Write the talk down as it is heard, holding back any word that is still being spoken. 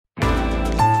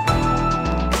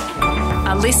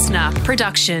A listener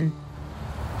production.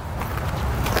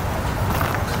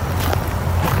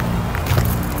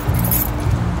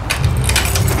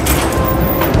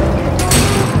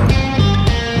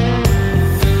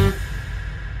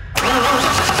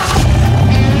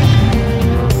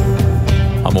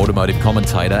 I'm automotive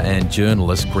commentator and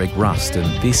journalist Greg Rust,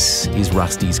 and this is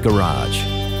Rusty's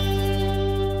Garage.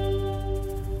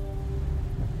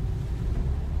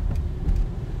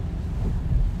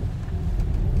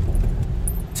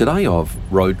 Today I've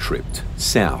road tripped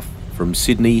south from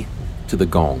Sydney to the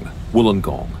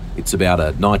Wollongong. It's about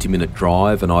a 90-minute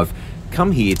drive, and I've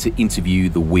come here to interview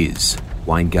the Wiz,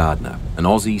 Wayne Gardner, an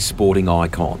Aussie sporting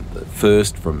icon, the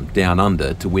first from down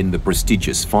under to win the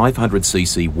prestigious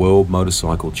 500cc World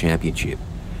Motorcycle Championship.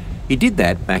 He did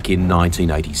that back in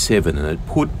 1987, and it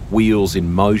put wheels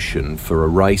in motion for a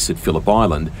race at Phillip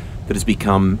Island that has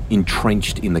become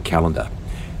entrenched in the calendar.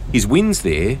 His wins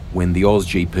there, when the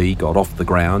AusGP got off the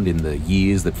ground in the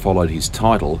years that followed his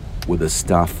title, were the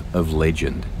stuff of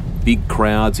legend. Big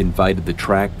crowds invaded the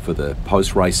track for the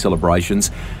post-race celebrations.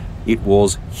 It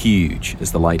was huge,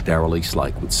 as the late Darrell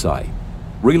Eastlake would say.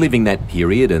 Reliving that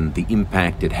period and the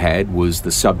impact it had was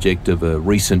the subject of a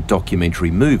recent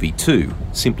documentary movie too,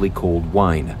 simply called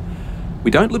Wayne.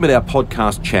 We don't limit our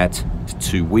podcast chat to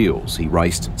two wheels. He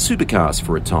raced supercars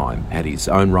for a time, had his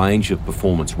own range of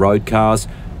performance road cars,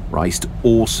 raced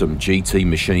awesome GT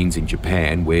machines in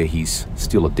Japan, where he's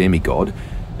still a demigod,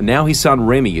 and now his son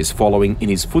Remy is following in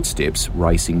his footsteps,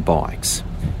 racing bikes.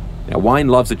 Now, Wayne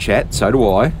loves a chat, so do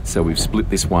I, so we've split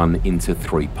this one into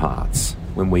three parts.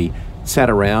 When we sat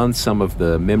around some of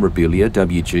the memorabilia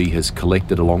WG has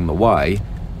collected along the way,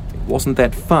 it wasn't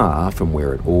that far from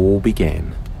where it all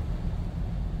began.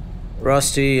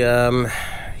 Rusty,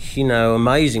 amazingly,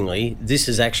 this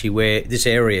is actually where this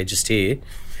area just here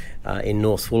in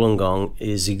North Wollongong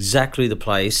is exactly the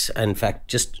place. In fact,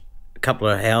 just one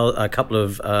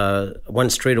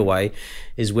street away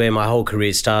is where my whole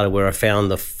career started, where I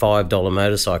found the $5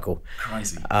 motorcycle.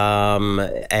 Crazy.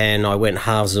 And I went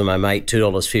halves with my mate,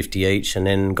 $2.50 each, and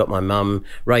then got my mum,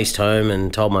 raced home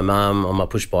and told my mum on my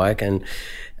push bike, and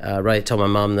told my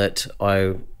mum that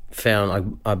I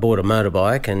bought a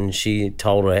motorbike, and she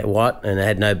told her what, and it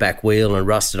had no back wheel and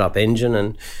rusted up engine,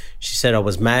 and she said I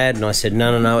was mad, and I said,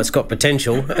 no, it's got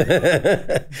potential.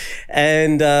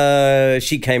 And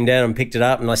she came down and picked it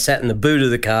up, and I sat in the boot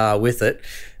of the car with it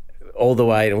all the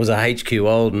way. It was a HQ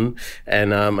Olden,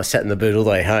 and I sat in the boot all the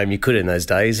way home. You could in those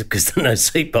days because there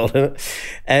was no seatbelt in it.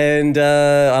 And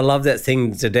I love that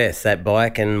thing to death, that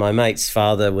bike. And my mate's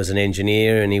father was an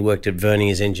engineer, and he worked at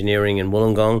Vernier's Engineering in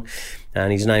Wollongong.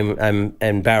 And his name,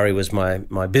 and Barry was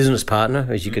my business partner,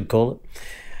 as you could call it.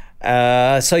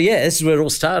 This is where it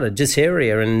all started, this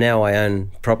area, and now I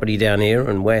own property down here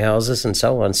and warehouses and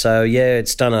so on. So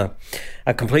it's done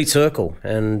a complete circle,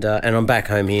 and I'm back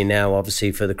home here now,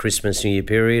 obviously for the Christmas New Year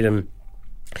period, and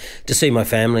to see my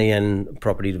family and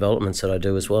property developments that I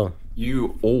do as well.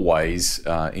 You always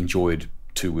enjoyed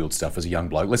two-wheeled stuff as a young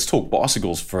bloke. Let's talk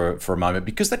bicycles for a moment,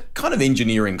 because that kind of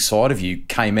engineering side of you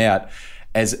came out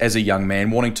as a young man,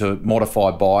 wanting to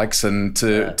modify bikes and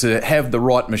to have the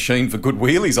right machine for good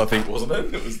wheelies, I think, wasn't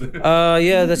it?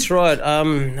 Yeah, that's right.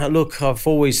 Look, I've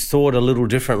always thought a little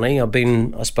differently. I've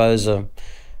been, I suppose, I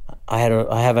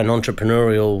have an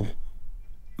entrepreneurial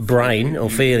brain or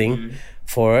feeling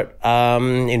for it.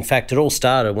 In fact, it all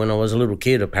started when I was a little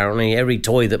kid, apparently. Every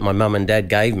toy that my mum and dad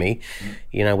gave me,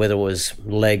 whether it was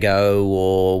Lego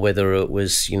or whether it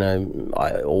was,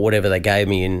 or whatever they gave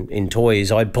me in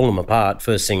toys, I'd pull them apart,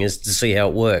 first thing is, to see how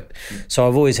it worked. So I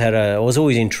was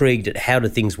always intrigued at how do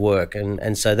things work.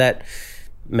 And so that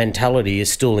mentality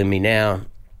is still in me now.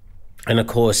 And of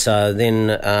course,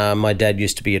 then my dad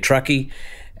used to be a truckie,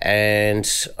 and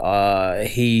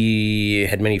he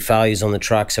had many failures on the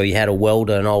truck, so he had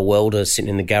an old welder sitting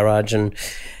in the garage. And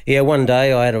one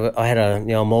day I had a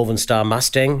Malvern Star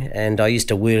Mustang, and I used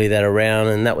to wheelie that around,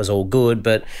 and that was all good.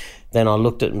 But then I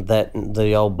looked at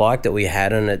the old bike that we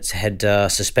had, and it had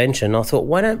suspension. I thought,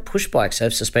 why don't push bikes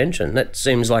have suspension? That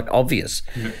seems like obvious.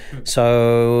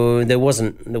 So it was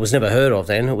never heard of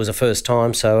then. It was the first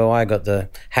time. So I got the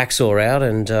hacksaw out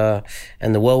and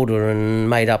the welder and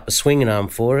made up a swinging arm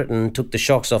for it, and took the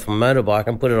shocks off my motorbike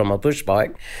and put it on my push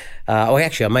bike.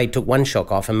 I took one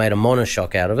shock off and made a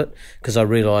monoshock out of it, because I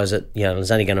realised that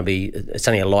it's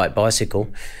only a light bicycle.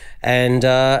 And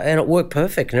it worked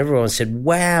perfect, and everyone said,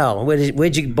 wow,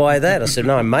 where'd you buy that? I said,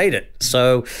 no, I made it.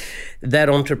 So that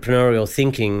entrepreneurial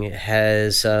thinking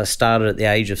has started at the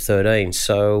age of 13.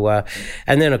 So,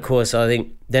 and then, of course, I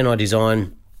think then I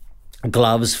designed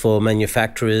gloves for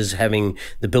manufacturers, having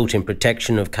the built-in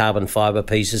protection of carbon fibre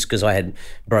pieces because I had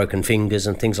broken fingers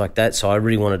and things like that, so I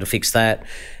really wanted to fix that.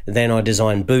 Then I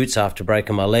designed boots after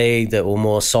breaking my leg that were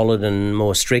more solid and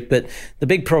more strict. But the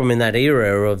big problem in that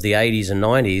era of the 80s and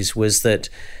 90s was that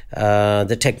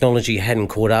the technology hadn't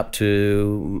caught up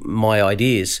to my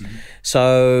ideas. Mm-hmm.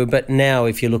 So, but now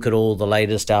if you look at all the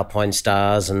latest Alpine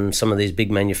Stars and some of these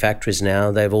big manufacturers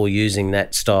now, they're all using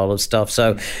that style of stuff.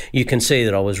 So you can see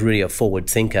that I was really a forward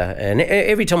thinker. And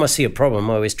every time I see a problem,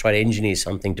 I always try to engineer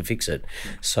something to fix it.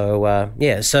 So,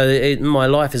 my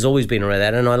life has always been around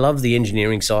that. And I love the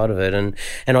engineering side of it. And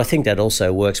I think that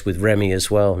also works with Remy as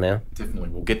well now. Definitely.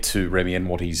 We'll get to Remy and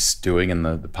what he's doing and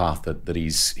the path that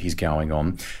he's going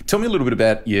on. Tell me a little bit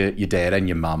about your dad and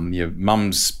your mum. Your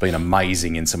mum's been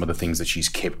amazing in some of the things that she's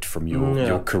kept from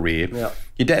your career. Yeah.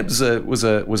 Your dad was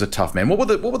a tough man. What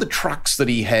were the trucks that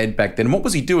he had back then? And what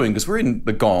was he doing? Because we're in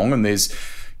the Gong and there's,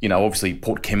 obviously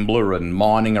Port Kembla and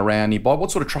mining around nearby.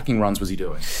 What sort of trucking runs was he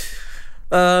doing?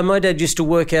 My dad used to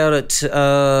work out at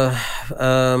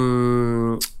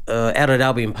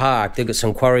Albion Park. They've got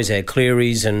some quarries there,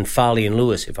 Cleary's and Farley and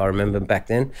Lewis, if I remember back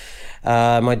then.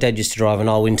 My dad used to drive an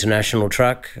old international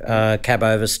truck, cab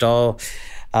over style,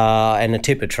 and a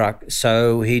tipper truck.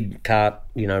 So he'd cart,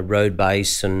 road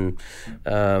base and,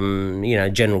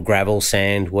 general gravel,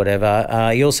 sand,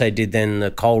 whatever. He also did then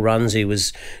the coal runs. He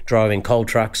was driving coal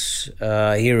trucks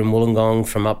here in Wollongong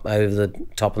from up over the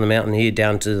top of the mountain here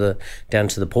down to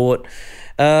the port.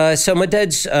 So my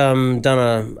dad's done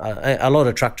a lot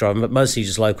of truck driving, but mostly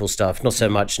just local stuff, not so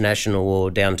much national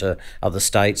or down to other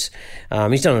states.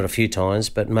 He's done it a few times,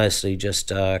 but mostly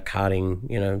just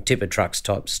carting, tipper trucks,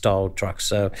 type style trucks.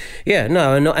 So, and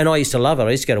I used to love it.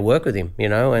 I used to go to work with him,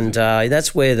 and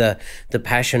that's where the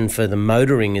passion for the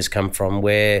motoring has come from,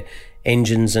 where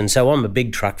engines, and so I'm a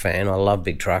big truck fan. I love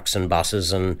big trucks and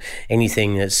buses and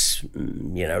anything that's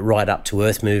right up to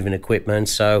earth moving equipment.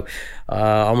 So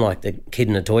I'm like the kid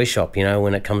in a toy shop,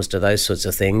 when it comes to those sorts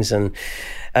of things. And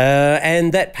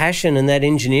that passion and that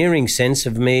engineering sense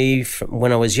of me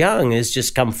when I was young has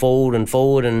just come forward. And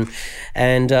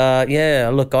when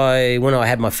I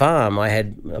had my farm, I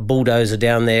had a bulldozer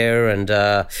down there, and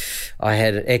I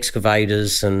had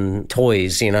excavators and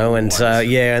toys, and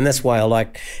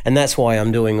that's why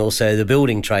I'm doing also the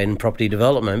building trade and property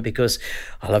development, because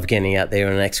I love getting out there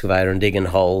in an excavator and digging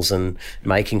holes and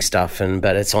making stuff,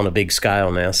 but it's on a big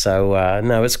scale now. So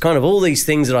it's kind of all these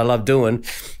things that I love doing.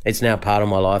 It's now part of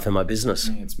my life and my business.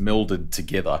 Yeah, it's melded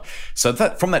together. So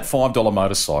from that $5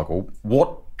 motorcycle,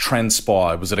 what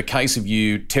transpired? Was it a case of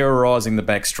you terrorising the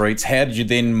back streets? How did you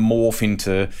then morph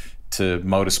into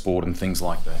motorsport and things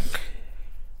like that?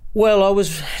 Well, I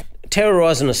was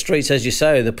terrorising the streets, as you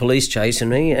say, the police chasing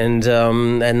me, and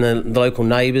the local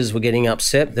neighbours were getting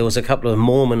upset. There was a couple of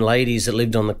Mormon ladies that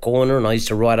lived on the corner, and I used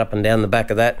to ride up and down the back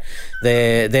of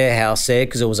their house there,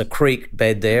 because there was a creek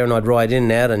bed there, and I'd ride in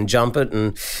and out and jump it,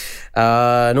 and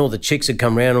all the chicks would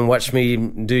come around and watch me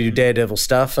do daredevil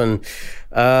stuff, and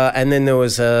then there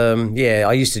was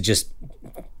I used to just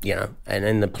and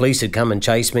then the police had come and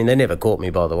chased me, and they never caught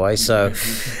me, by the way. So,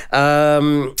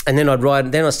 and then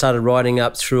I started riding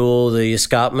up through all the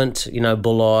escarpment,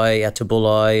 Bulli, out to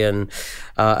Bulli, and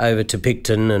over to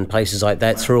Picton and places like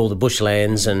that, through all the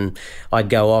bushlands. And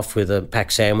I'd go off with a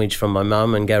packed sandwich from my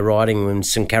mum and go riding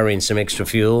and carrying some extra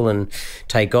fuel and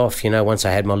take off. Once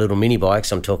I had my little mini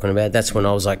bikes, I'm talking about, that's when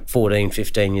I was like 14,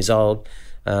 15 years old,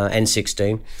 and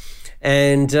 16.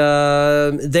 And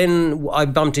then I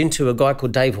bumped into a guy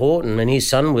called Dave Horton, and his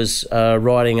son was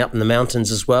riding up in the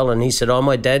mountains as well. And he said,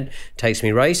 my dad takes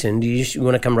me racing. Do you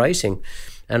want to come racing?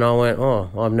 And I went,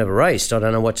 I've never raced. I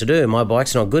don't know what to do. My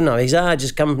bike's not good enough. He said,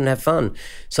 just come and have fun.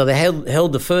 So they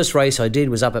held the first race I did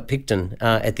was up at Picton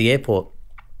at the airport.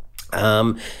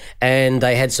 And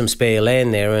they had some spare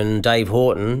land there, and Dave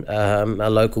Horton,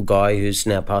 a local guy who's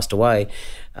now passed away,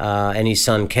 and his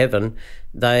son Kevin,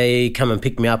 they come and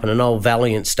pick me up in an old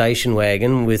Valiant station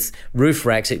wagon with roof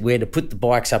racks. We had to put the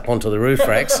bikes up onto the roof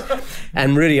racks,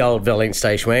 and really old Valiant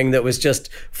station wagon that was just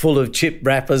full of chip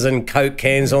wrappers and Coke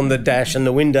cans on the dash, and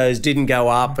the windows didn't go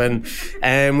up, and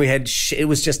we had it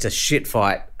was just a shit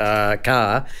fight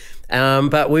car.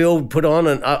 But we all put on,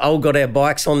 and all got our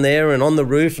bikes on there and on the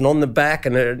roof and on the back,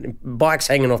 and bikes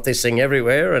hanging off this thing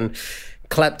everywhere, and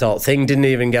clapped old thing, didn't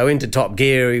even go into top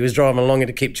gear. He was driving along and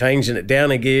to keep changing it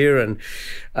down a gear. And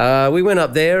we went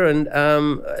up there, and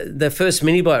the first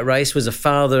mini bike race was a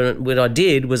father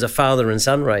and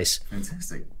son race.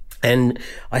 Fantastic. And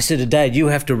I said to Dad, you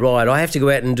have to ride. I have to go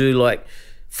out and do like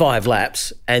 5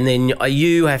 laps, and then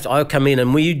I'll come in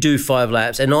and we do 5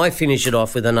 laps, and I finish it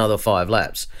off with another 5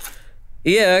 laps.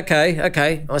 Yeah,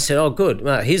 okay. I said, oh, good.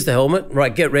 Well, here's the helmet.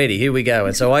 Right, get ready. Here we go.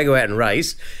 And so I go out and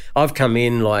race. I've come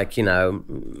in like, in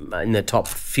the top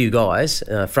few guys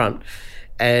front.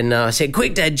 And I said,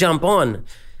 quick, Dad, jump on.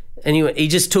 And he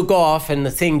just took off, and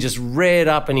the thing just reared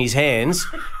up in his hands,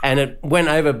 and it went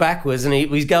over backwards, and he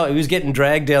was getting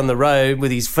dragged down the road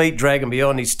with his feet dragging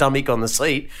beyond his stomach on the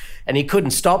seat, and he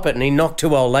couldn't stop it, and he knocked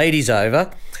two old ladies over,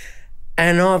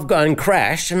 and I've gone and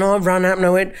crashed, and I've run up and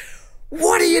I went,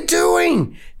 what are you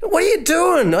doing? What are you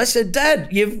doing? I said, Dad,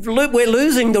 we're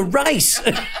losing the race.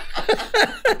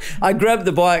 I grabbed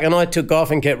the bike and I took off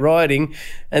and kept riding,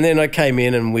 and then I came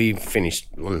in and we finished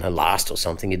last or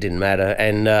something. It didn't matter.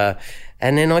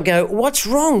 And then I go, what's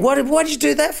wrong? Why did you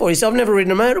do that for? He said, I've never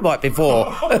ridden a motorbike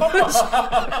before.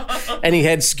 And he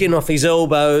had skin off his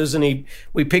elbows, and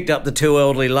we picked up the two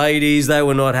elderly ladies. They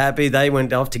were not happy. They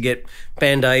went off to get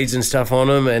Band-Aids and stuff on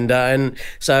them. And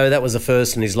so that was the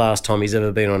first and his last time he's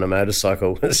ever been on a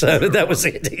motorcycle. So that was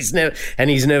it. He's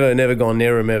never gone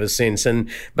near him ever since.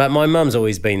 But my mum's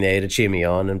always been there to cheer me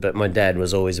on. But my dad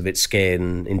was always a bit scared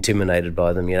and intimidated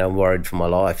by them, worried for my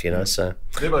life, so.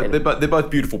 They're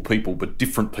both beautiful people, but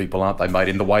different people, aren't they, mate,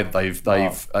 in the way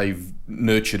that they've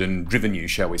nurtured and driven you,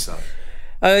 shall we say?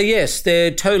 Yes,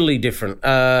 they're totally different.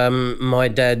 My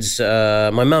mum's,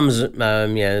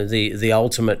 the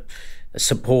ultimate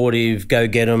supportive, go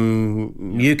get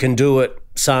 'em, you can do it,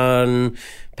 son,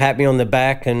 pat me on the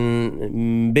back,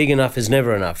 and big enough is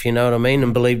never enough, you know what I mean,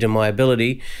 and believed in my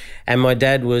ability. And my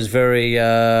dad was very, he's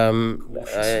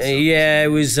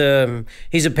a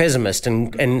pessimist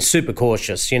and super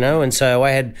cautious, and so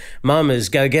I had mum as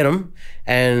go get 'em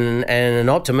and an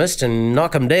optimist and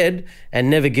knock 'em dead and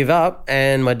never give up,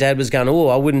 and my dad was going, oh,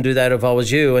 I wouldn't do that if I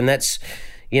was you, and that's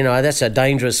a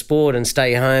dangerous sport, and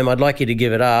stay home. I'd like you to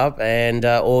give it up, and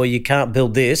or you can't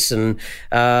build this, and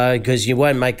because you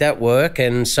won't make that work.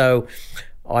 And so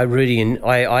I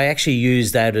actually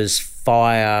use that as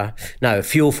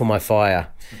fuel for my fire,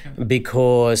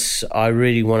 because I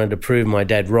really wanted to prove my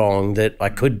dad wrong, that I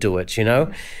could do it,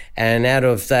 and out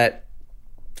of that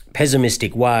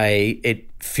pessimistic way, it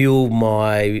fueled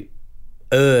my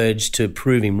urge to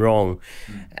prove him wrong.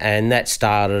 And that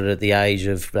started at the age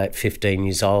of about 15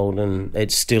 years old, and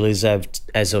it still is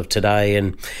as of today.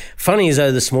 And funny as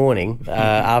though this morning,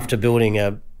 after building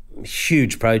a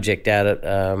huge project out at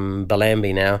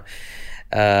Bellambi now,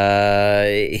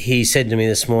 he said to me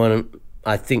this morning,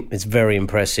 I think it's very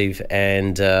impressive,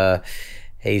 and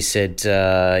he said,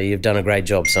 you've done a great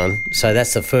job, son. So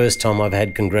that's the first time I've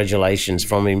had congratulations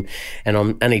from him, and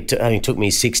only took me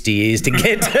 60 years to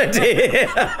get to here.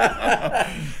 I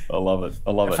love it.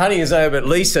 Funny as though, but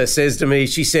Lisa says to me,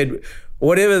 she said,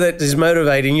 whatever that is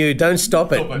motivating you, don't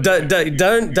stop it.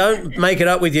 Don't make it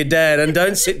up with your dad, and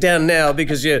don't sit down now,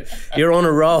 because you're on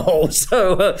a roll.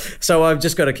 So I've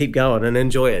just got to keep going and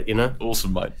enjoy it,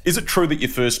 Awesome, mate. Is it true that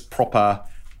your first proper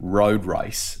road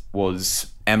race was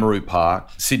Amaroo Park,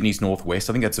 Sydney's northwest?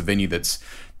 I think that's a venue that's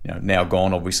now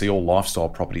gone, obviously, all lifestyle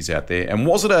properties out there. And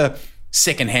was it a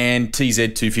second-hand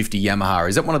TZ250 Yamaha?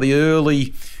 Is that one of the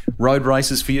early road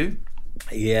races for you?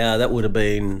 Yeah, that would have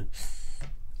been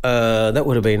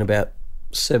about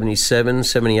 77,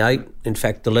 78. In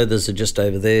fact, the leathers are just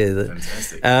over there.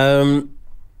 Fantastic.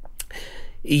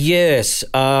 Yes,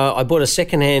 I bought a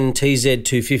second-hand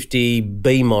TZ250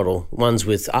 B model, ones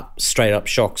with straight-up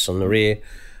shocks on the rear.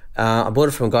 I bought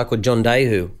it from a guy called John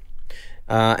Dayhu.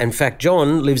 In fact,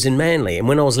 John lives in Manly, and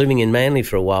when I was living in Manly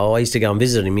for a while, I used to go and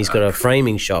visit him. He's got a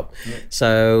framing shop. Yeah.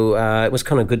 So it was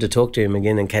kind of good to talk to him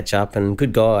again and catch up, and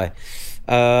good guy.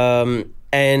 Yes,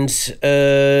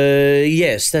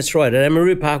 that's right. At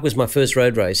Amaroo Park was my first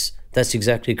road race. That's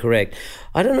exactly correct.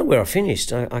 I don't know where I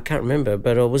finished. I can't remember,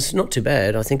 but I was not too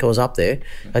bad. I think I was up there.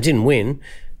 I didn't win.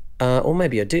 Or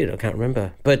maybe I did. I can't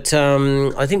remember. But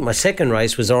I think my second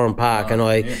race was Oran Park, and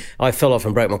I fell off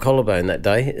and broke my collarbone that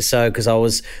day. So because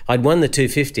I'd won the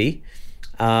 250,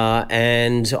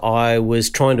 and I was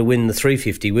trying to win the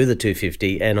 350 with the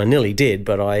 250, and I nearly did,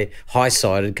 but I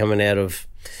high-sided coming out of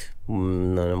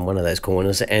one of those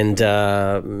corners and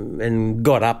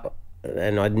got up,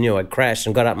 and I knew I'd crashed,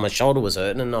 and got up and my shoulder was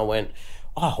hurting, and I went,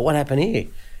 oh, what happened here?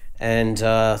 And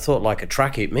thought like a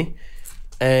truck hit me.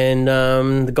 And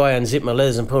the guy unzipped my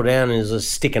leathers and pulled down, and it was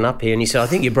sticking up here. And he said, I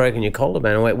think you've broken your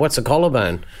collarbone. I went, what's a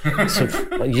collarbone? So,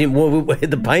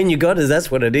 the pain you got, that's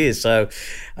what it is. So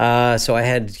I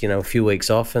had, a few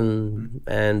weeks off and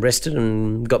rested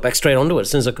and got back straight onto it as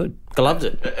soon as I could. I loved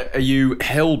it. Are you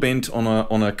hell-bent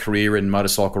on a career in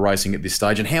motorcycle racing at this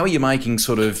stage? And how are you making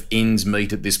sort of ends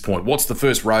meet at this point? What's the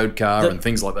first road car and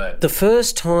things like that? The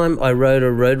first time I rode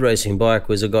a road racing bike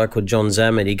was a guy called John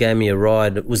Zammit. He gave me a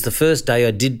ride. It was the first day I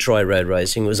I did try road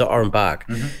racing was at Oran Park,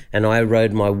 and I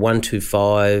rode my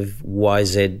 125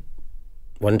 YZ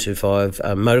 125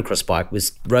 motocross bike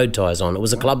with road tyres on. It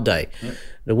was a club day,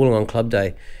 the Wollongong Club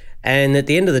Day. And at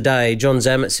the end of the day, John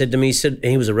Zammit said to me,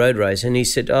 he was a road racer, and he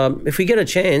said, if we get a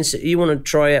chance, you want to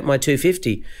try out my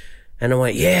 250? And I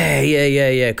went,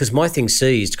 yeah, because my thing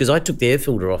seized, because I took the air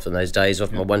filter off in those days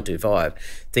off my 125,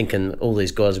 thinking all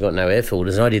these guys have got no air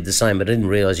filters, and I did the same, but I didn't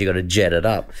realise you got to jet it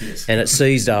up, and it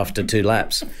seized after 2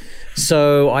 laps.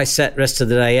 So I sat the rest of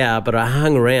the day out, but I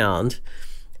hung around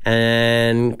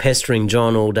and pestering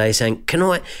John all day saying, can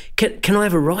I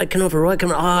have a ride?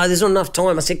 There's not enough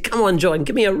time. I said, come on, John,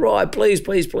 give me a ride, please.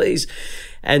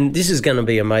 And this is going to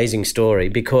be an amazing story,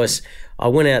 because I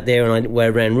went out there and I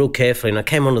ran real carefully, and I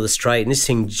came onto the straight, and this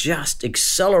thing just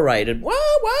accelerated, wah,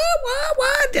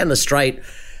 down the straight.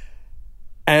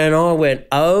 And I went,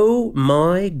 oh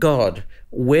my God,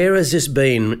 where has this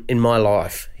been in my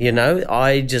life? You know,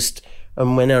 I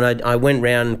went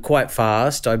round quite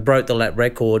fast. I broke the lap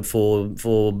record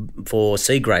for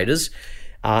C graders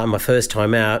my first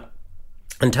time out.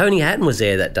 And Tony Hatton was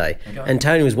there that day. Okay. And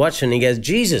Tony was watching, and he goes,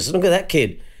 Jesus, look at that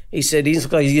kid. He said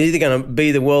he's either going to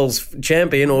be the world's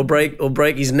champion or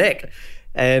break his neck.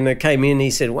 And I came in,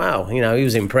 he said, wow, you know, he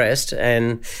was impressed.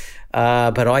 And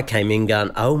but I came in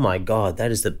going, oh my God, that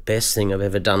is the best thing I've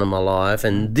ever done in my life.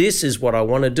 And this is what I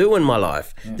want to do in my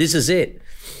life. Yeah. This is it.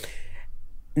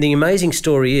 The amazing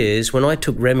story is, when I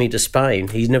took Remy to Spain,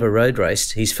 he's never road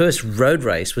raced. His first road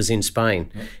race was in Spain.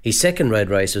 Yep. His second road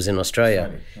race was in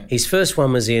Australia. Yep. His first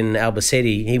one was in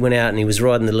Albacete. He went out and he was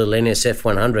riding the little NSF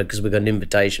 100 because we got an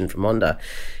invitation from Honda.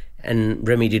 And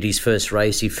Remy did his first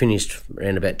race. He finished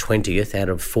around about 20th out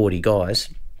of 40 guys.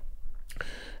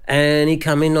 And he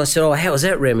come in and I said, oh, how was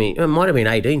that, Remy? It might have been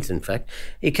 18th, in fact.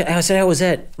 I said, how was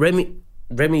that?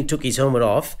 Remy took his helmet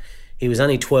off. He was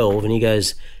only 12, and he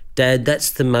goes, Dad,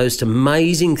 that's the most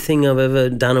amazing thing I've ever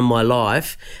done in my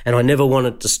life, and I never want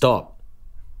it to stop.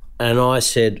 And I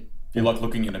said... You're like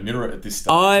looking in a mirror at this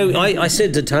stage. I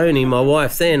said to Tony, my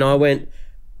wife then, I went,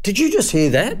 did you just hear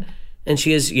that? And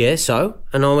she goes, yeah, so?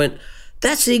 And I went,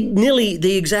 that's nearly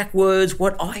the exact words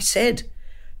what I said.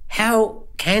 How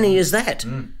canny is that?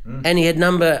 And he had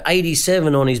number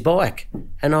 87 on his bike.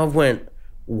 And I went,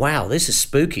 wow, this is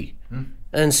spooky.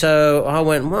 And so I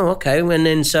went, well, okay. And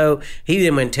then so he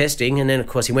then went testing, and then, of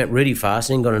course, he went really fast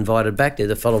and got invited back there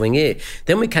the following year.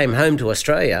 Then we came home to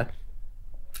Australia,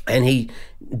 and he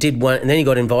did one, and then he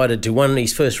got invited to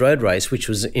his first road race, which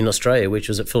was in Australia, which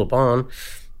was at Phillip Island,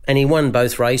 and he won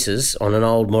both races on an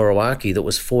old Morawaki that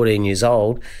was 14 years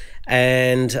old,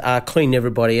 and cleaned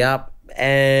everybody up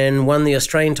and won the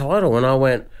Australian title. And I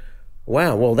went,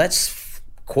 wow, well, that's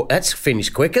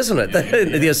finished quick, isn't it?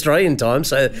 Yeah. The Australian time.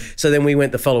 So then we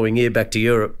went the following year back to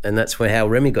Europe, and that's how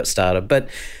Remy got started. But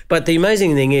the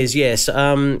amazing thing is, yes,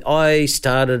 I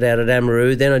started out at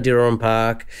Amaroo, then I did Oran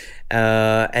Park,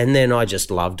 and then I just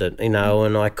loved it, you know,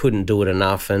 and I couldn't do it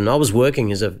enough. And I was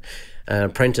working as an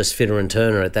apprentice fitter and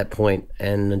turner at that point,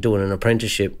 and doing an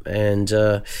apprenticeship. And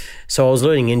so I was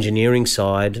learning engineering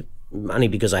side, only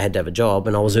because I had to have a job,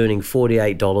 and I was earning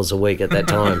 $48 a week at that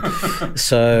time.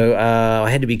 So I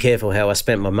had to be careful how I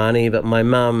spent my money, but my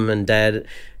mum and dad,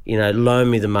 you know,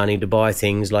 loaned me the money to buy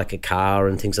things like a car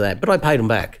and things like that. But I paid them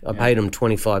back. I paid them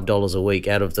 $25 a week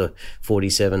out of the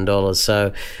 $47.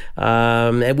 So,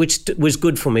 which was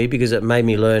good for me, because it made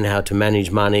me learn how to manage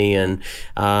money and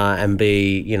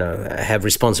be, you know, have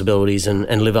responsibilities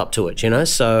and live up to it, you know.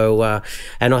 So,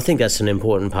 and I think that's an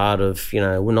important part of, you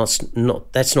know,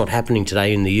 that's not happening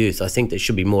today in the youth. I think there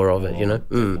should be more of it, you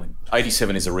know.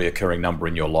 87 is a reoccurring number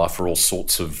in your life for all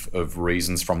sorts of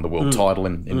reasons, from the world title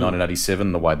in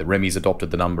 1987, the way that Remy's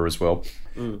adopted the number as well.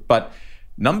 But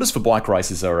numbers for bike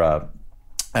races are,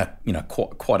 you know,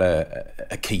 quite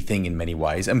a key thing in many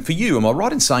ways. And for you, am I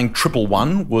right in saying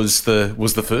 111 was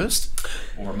the first,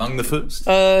 or among the first?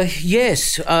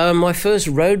 Yes. My first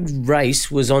road race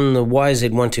was on the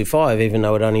YZ125, even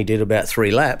though it only did about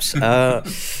 3 laps.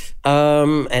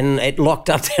 And it locked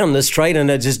up down the straight, and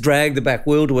it just dragged the back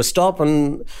wheel to a stop,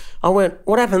 and I went,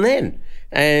 what happened then?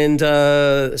 And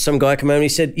some guy came over and he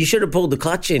said, you should have pulled the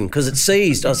clutch in because it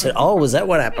seized. I said, oh, was that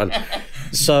what happened?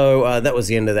 So that was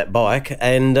the end of that bike.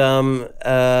 And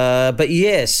but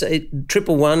yes,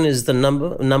 111 is the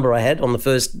number I had on the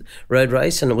first road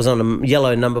race, and it was on a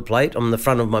yellow number plate on the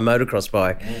front of my motocross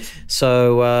bike. Yes.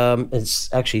 So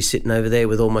it's actually sitting over there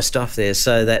with all my stuff there.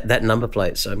 So that number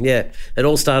plate. So yeah, it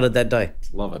all started that day.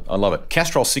 Love it. I love it.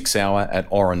 Castrol 6 Hour at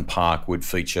Oran Park would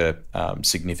feature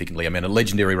significantly. I mean, a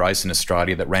legendary race in Australia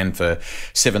that ran for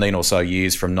 17 or so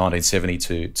years, from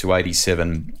 1970 to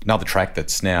 87. Another track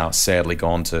that's now sadly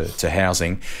gone to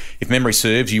housing. If memory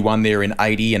serves, you won there in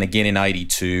 80 and again in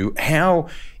 82. How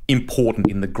important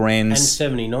in the grand... And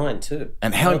 79 too.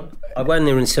 And how... I won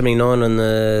there in 79 on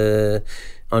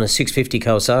a 650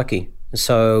 Kawasaki.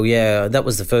 So, yeah, that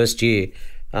was the first year.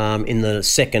 In the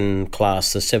second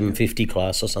class, the 750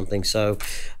 class or something. So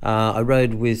I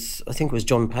rode with, I think it was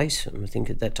John Pace, I think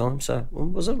at that time. So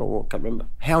was it, or I can't remember.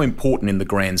 How important in the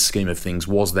grand scheme of things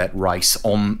was that race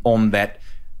on that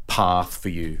path for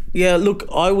you? Yeah, look,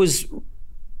 I was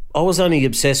only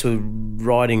obsessed with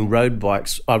riding road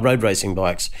racing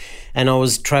bikes, and I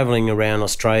was travelling around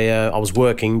Australia. I was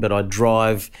working, but I'd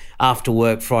drive after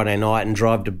work Friday night and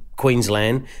drive to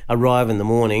Queensland, arrive in the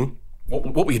morning.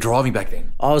 What were you driving back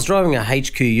then? I was driving a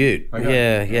HQ Ute.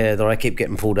 Okay. Yeah, that I kept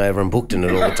getting pulled over and booked in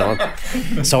it all the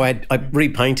time. So I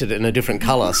repainted it in a different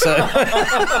colour. So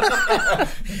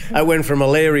I went from a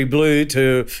Larry blue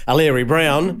to a Larry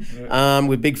brown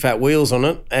with big fat wheels on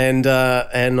it, and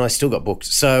I still got booked.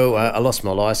 So I lost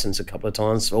my licence a couple of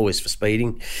times, always for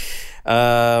speeding.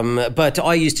 But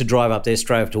I used to drive up there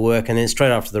straight after work, and then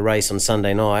straight after the race on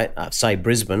Sunday night, say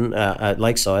Brisbane, at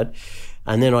Lakeside.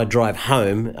 And then I'd drive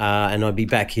home and I'd be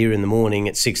back here in the morning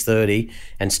at 6:30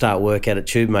 and start work out at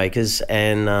Tube Makers.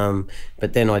 And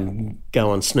but then I'd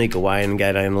go and sneak away and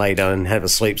go down and lay down and have a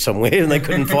sleep somewhere, and they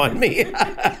couldn't find me.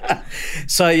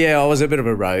 So, yeah, I was a bit of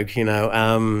a rogue, you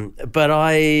know. But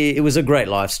it was a great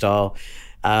lifestyle.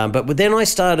 But then I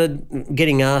started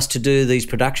getting asked to do these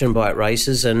production bike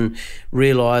races and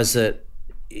realised that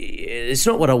it's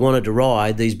not what I wanted to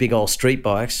ride, these big old street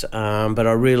bikes, but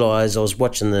I realised I was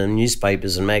watching the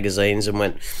newspapers and magazines and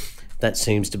went, that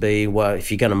seems to be, well,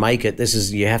 if you're going to make it,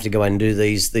 you have to go and do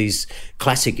these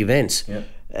classic events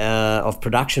of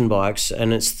production bikes,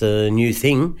 and it's the new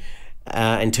thing.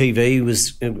 And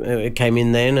TV came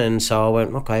in then, and so I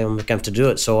went, okay, I'm going to have to do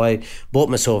it. So I bought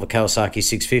myself a Kawasaki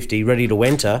 650 ready to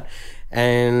enter,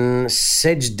 and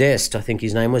Sedge Dest, I think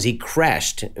his name was, he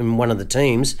crashed in one of the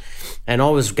teams, and I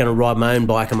was going to ride my own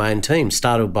bike and my own team,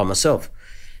 started by myself.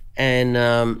 And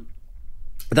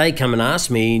they come and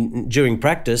ask me during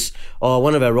practice,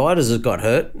 one of our riders has got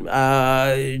hurt,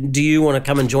 do you want to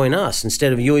come and join us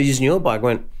instead of you using your bike? I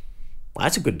went, well,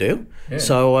 that's a good deal. Yeah.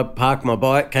 So I parked my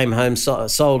bike, came home,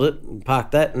 sold it,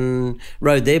 parked that, and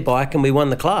rode their bike, and we won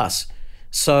the class.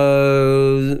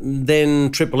 So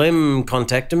then Triple M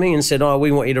contacted me and said,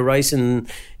 we want you to race in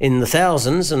the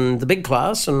thousands and the big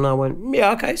class. And I went,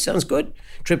 yeah, okay, sounds good.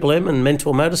 Triple M and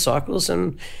Mentor Motorcycles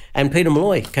and Peter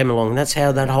Malloy came along. And that's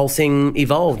how that whole thing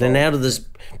evolved. And out of this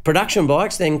production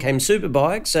bikes then came super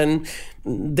bikes, and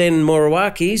then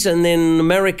Morawakis, and then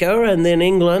America, and then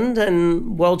England,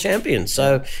 and world champions.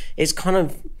 So it's kind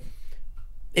of,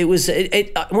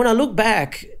 when I look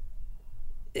back,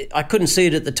 I couldn't see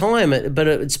it at the time, but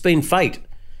it's been fate.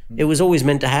 It was always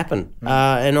meant to happen.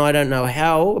 And I don't know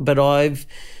how, but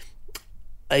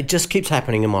it just keeps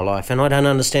happening in my life, and I don't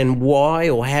understand why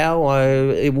or how.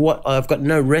 I've got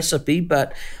no recipe,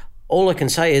 but all I can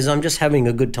say is I'm just having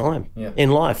a good time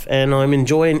in life, and I'm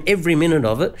enjoying every minute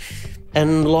of it,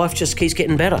 and life just keeps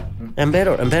getting better and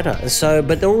better and better. So,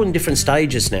 but they're all in different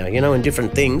stages now, in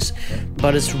different things,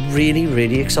 but it's really,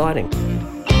 really exciting.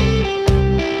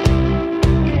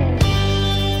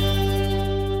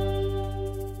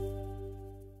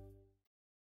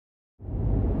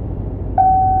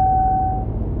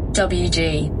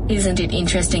 WG, isn't it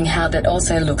interesting how that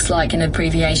also looks like an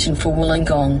abbreviation for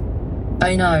Wollongong?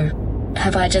 Oh no,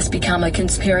 have I just become a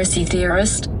conspiracy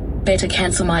theorist? Better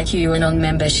cancel my QAnon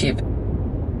membership.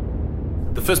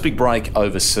 The first big break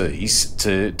overseas,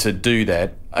 to do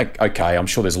that, okay, I'm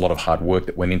sure there's a lot of hard work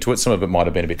that went into it. Some of it might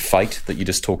have been a bit fate that you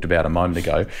just talked about a moment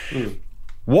ago.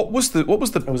 What was the? There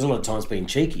was a lot of times being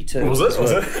cheeky too. Was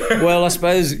it? Well, I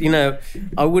suppose,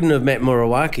 I wouldn't have met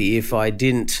Morawaki if I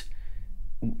didn't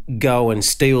go and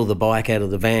steal the bike out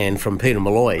of the van from Peter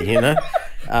Malloy, Tell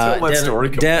that story.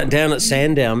 Down at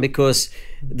Sandown, because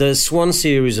the Swan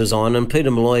Series was on, and Peter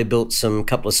Malloy built some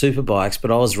couple of super bikes, but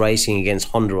I was racing against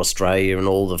Honda Australia and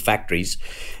all the factories,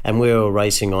 and we were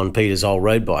racing on Peter's old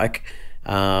road bike,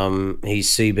 his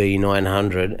CB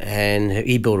 900, and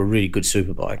he built a really good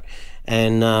super bike.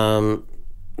 And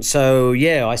so,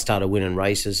 I started winning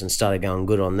races and started going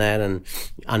good on that, and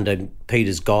under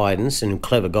Peter's guidance, and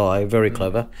clever guy, very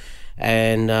clever.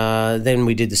 And then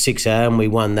we did the 6R and we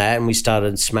won that, and we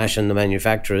started smashing the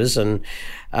manufacturers. And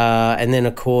then,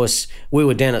 of course, we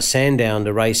were down at Sandown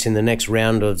to race in the next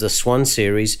round of the Swan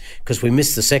Series because we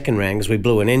missed the second round because we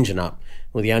blew an engine up,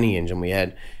 well, the only engine we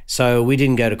had. So we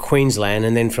didn't go to Queensland.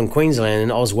 And then from Queensland,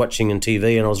 I was watching on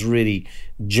TV and I was really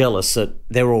jealous that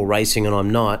they're all racing and I'm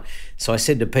not. So I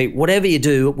said to Pete, whatever you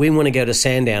do, we want to go to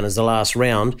Sandown as the last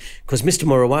round because Mr.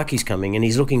 Moriwaki's coming and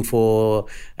he's looking for,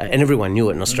 and everyone knew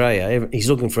it in Australia, he's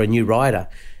looking for a new rider.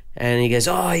 And he goes,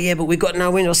 oh, yeah, but we've got no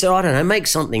wind. I said, I don't know, make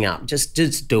something up. Just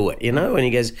do it, you know? And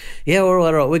he goes, yeah, all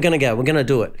right, we're going to go. We're going to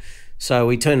do it. So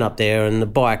we turned up there and the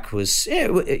bike was,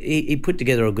 he put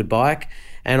together a good bike.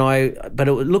 But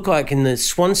it looked like in the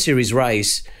Swan Series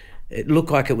race, it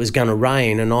looked like it was going to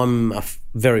rain and I'm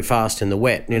very fast in the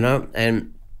wet, you know,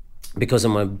 and because of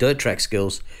my dirt track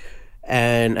skills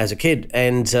and as a kid.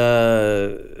 And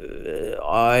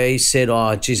I said,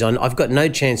 oh, geez, I've got no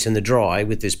chance in the dry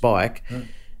with this bike.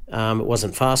 It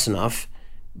wasn't fast enough,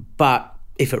 but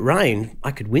if it rained,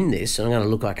 I could win this and I'm going to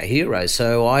look like a hero.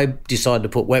 So I decided to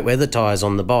put wet weather tyres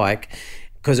on the bike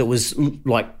because it was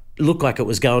looked like it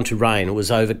was going to rain. It was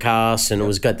overcast and it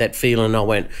was got that feeling. I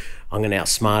went, I'm going to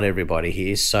outsmart everybody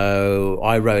here. So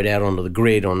I rode out onto the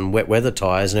grid on wet weather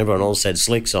tyres and everyone else had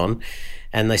slicks on.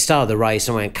 And they started the race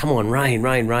and I went, come on, rain.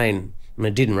 And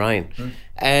it didn't rain.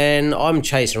 And I'm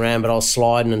chasing around, but I was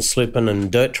sliding and slipping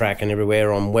and dirt tracking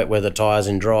everywhere on wet weather tyres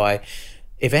and dry.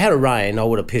 If it had a rain, I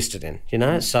would have pissed it in, you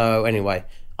know? So anyway,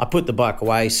 I put the bike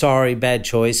away. Sorry, bad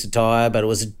choice, the tyre, but it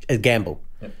was a gamble.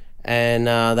 Yep.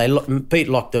 And Pete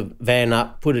locked the van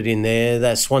up, put it in there.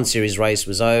 That Swan Series race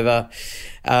was over.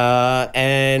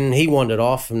 And he wandered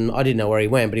off, and I didn't know where he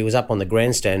went, but he was up on the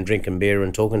grandstand drinking beer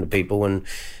and talking to people and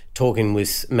talking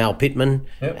with Mal Pittman.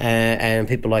 Yep. And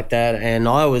people like that. And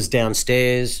I was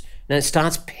downstairs, and it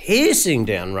starts piercing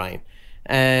down rain.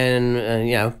 And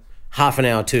you know, half an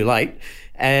hour too late.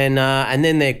 And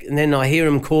then I hear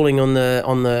him calling on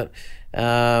the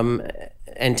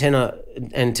antenna,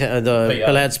 the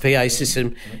Ballad's PA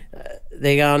system.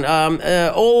 They're going,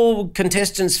 all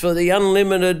contestants for the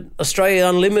Australia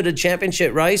Unlimited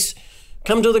Championship race,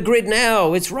 come to the grid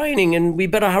now. It's raining and we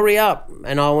better hurry up.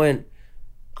 And I went,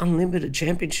 Unlimited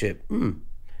Championship?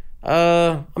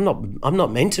 I'm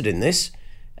not entered in this.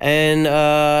 And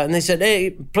they said, hey,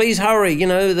 please hurry, you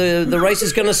know, the race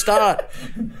is going to start.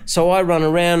 So I run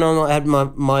around and I had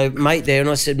my mate there and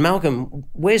I said, Malcolm,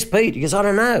 where's Pete? He goes, I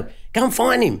don't know. Go and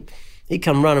find him. He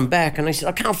come running back and he said,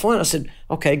 I can't find him. I said,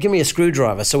 okay, give me a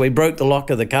screwdriver. So we broke the lock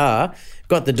of the car,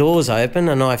 got the doors open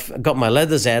and I got my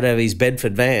leathers out of his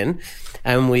Bedford van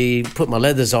and we put my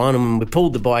leathers on and we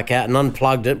pulled the bike out and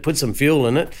unplugged it, put some fuel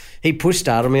in it. He push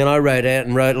started me and I rode out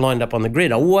and lined up on the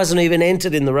grid. I wasn't even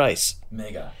entered in the race.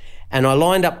 Mega. And I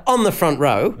lined up on the front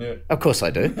row. Yeah. Of course I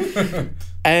do.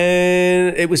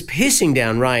 And it was pissing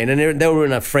down rain and they were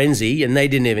in a frenzy and they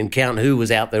didn't even count who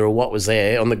was out there or what was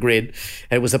there on the grid.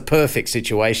 And it was a perfect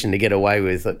situation to get away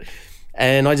with it.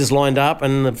 And I just lined up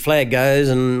and the flag goes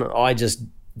and I just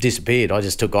disappeared. I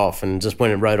just took off and just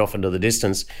went and rode off into the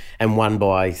distance and won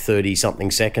by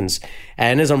 30-something seconds.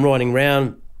 And as I'm riding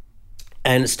around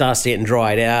and it starts getting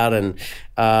dried out and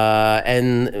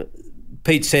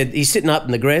Pete said, he's sitting up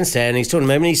in the grandstand and he's talking to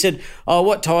me and he said, oh,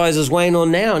 what tyres is Wayne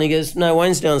on now? And he goes, no,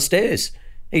 Wayne's downstairs.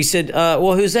 He said,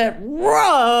 well, who's that?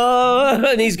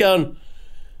 And he's going,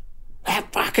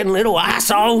 that fucking little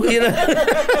asshole, you know.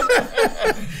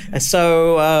 And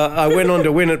so I went on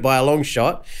to win it by a long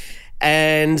shot.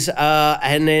 And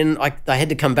then I had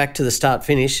to come back to the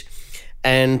start-finish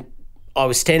and I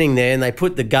was standing there and they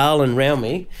put the garland round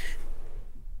me.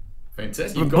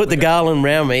 Fantastic. Put the garland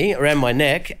around my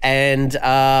neck and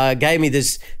gave me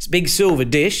this big silver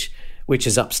dish, which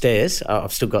is upstairs.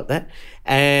 I've still got that.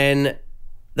 And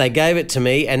they gave it to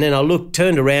me and then I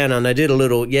turned around and I did a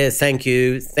little, thank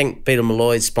you, thank Peter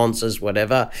Malloy's sponsors,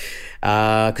 whatever,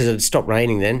 because it had stopped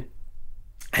raining then.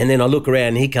 And then I look around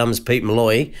and here comes Pete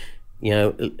Malloy, you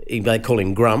know, they call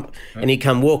him Grump, and he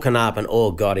come walking up and,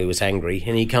 oh, God, he was angry.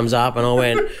 And he comes up and I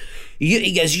went...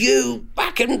 He goes, you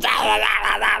fucking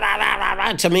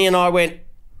to me, and I went,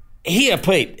 here,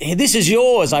 Pete, this is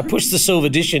yours. I pushed the silver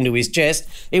dish into his chest.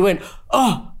 He went,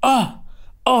 oh.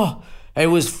 It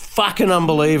was fucking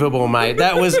unbelievable, mate.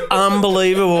 That was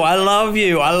unbelievable. I love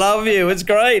you. It's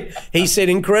great. He said,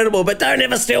 incredible, but don't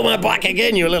ever steal my bike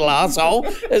again, you little asshole. We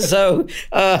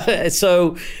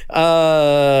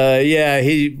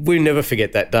never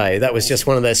forget that day. That was just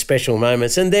one of those special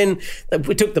moments. And then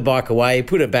we took the bike away,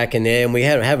 put it back in there, and we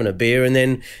had having a beer. And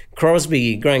then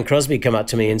Graham Crosby come up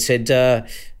to me and said,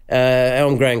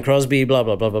 I'm Graham Crosby, blah,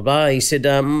 blah, blah, blah, blah. He said,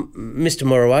 Mr.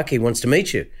 Moriwaki wants to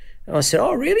meet you. I said,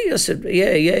 oh, really? I said,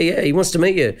 yeah, he wants to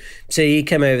meet you. So he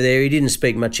came over there, he didn't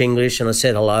speak much English, and I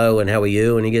said, hello, and how are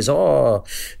you? And he goes, oh,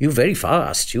 you're very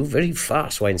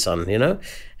fast, Wayne son, you know?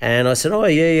 And I said, oh,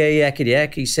 yeah, yakety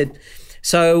yak. He said,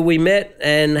 So we met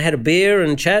and had a beer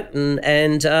and chat,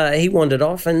 and he wandered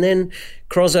off, and then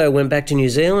Crozzo went back to New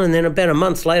Zealand, and then about a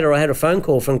month later I had a phone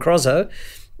call from Crozzo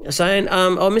saying,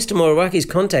 Mr. Moriwaki's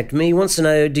contacted me. He wants to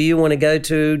know, do you want to go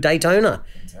to Daytona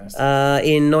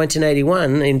in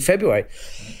 1981 in February?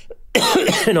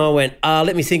 And I went,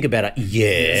 let me think about it.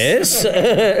 Yes.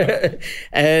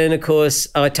 And, of course,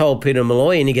 I told Peter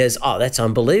Malloy, and he goes, that's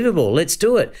unbelievable. Let's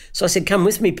do it. So I said, come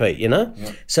with me, Pete, Yep.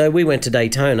 So we went to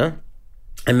Daytona.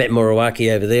 I met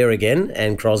Moriwaki over there again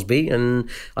and Crosby, and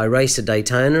I raced at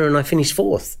Daytona, and I finished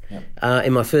fourth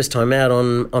in my first time out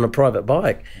on a private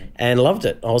bike, and loved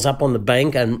it. I was up on the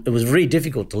bank, and it was really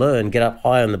difficult to learn, get up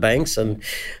high on the banks,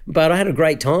 but I had a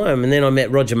great time. And then I met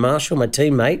Roger Marshall, my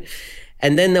teammate,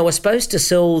 and then they were supposed to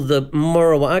sell the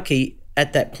Moriwaki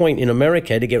at that point in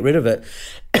America to get rid of it.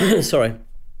 Sorry.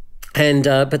 And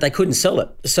but they couldn't sell it.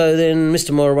 So then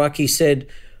Mr. Moriwaki said,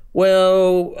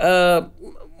 well,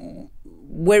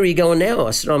 where are you going now?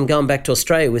 I said, I'm going back to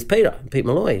Australia with Pete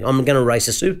Malloy. I'm going to race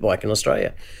a superbike in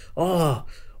Australia. Oh,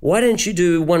 why don't you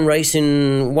do one race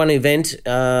in one event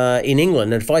in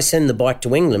England? And if I send the bike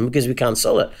to England because we can't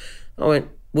sell it. I went,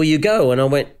 will you go? And I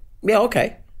went, yeah,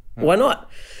 okay. Why not?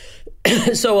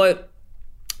 So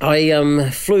I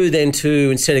flew then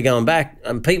instead of going back,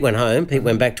 Pete went home. Pete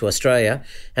went back to Australia.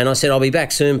 And I said, I'll be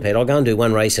back soon, Pete. I'll go and do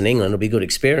one race in England. It'll be a good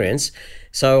experience.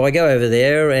 So I go over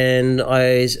there, and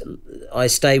I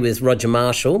stay with Roger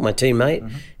Marshall, my teammate,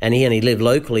 and he only lived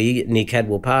locally near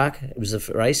Cadwell Park. It was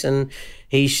a race, and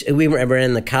we went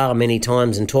around the car many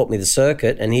times and taught me the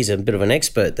circuit, and he's a bit of an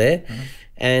expert there.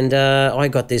 And I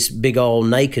got this big old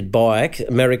naked bike,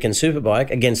 American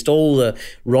superbike, against all the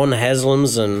Ron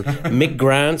Haslams and Mick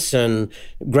Grants and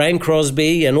Graham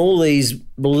Crosby and all these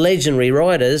legendary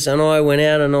riders. And I went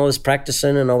out and I was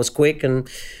practicing, and I was quick, and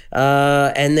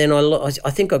then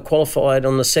I think I qualified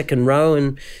on the second row,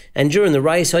 and during the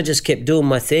race I just kept doing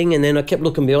my thing, and then I kept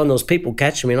looking behind. There was people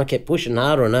catching me, and I kept pushing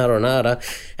harder and harder and harder,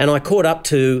 and I caught up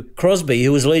to Crosby,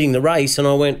 who was leading the race, and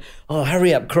I went,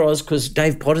 hurry up, Cros, because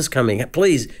Dave Potter's coming.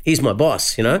 Please, he's my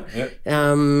boss, Yep.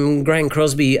 Graham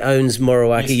Crosby owns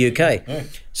Moriwaki UK. Yeah.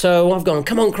 So I've gone,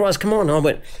 come on, Cros, come on. I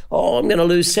went, I'm going to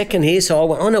lose second here. So I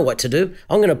went, I know what to do.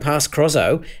 I'm going to pass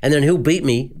Crozzo, and then he'll beat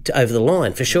me over the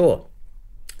line for sure.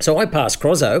 So I passed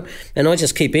Crozzo, and I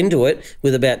just keep into it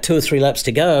with about 2 or 3 laps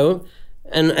to go.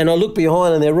 And I looked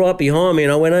behind, and they're right behind me,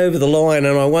 and I went over the line,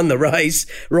 and I won the race.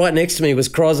 Right next to me was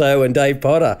Crozzo and Dave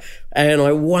Potter, and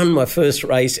I won my first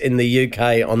race in the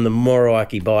UK on the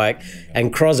Moriwaki bike,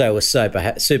 and Crozzo was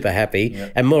super happy,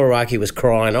 and Moriwaki was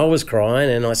crying. I was crying,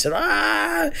 and I said,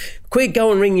 quick,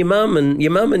 go and ring your mum and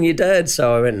your dad.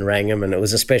 So I went and rang them, and it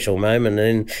was a special moment.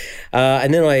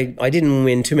 And then I didn't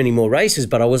win too many more races,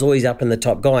 but I was always up in the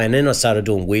top guy. And then I started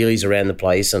doing wheelies around the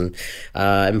place and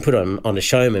put on a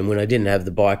showman when I didn't have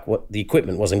the bike. The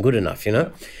equipment wasn't good enough,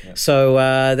 Yeah. So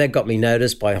that got me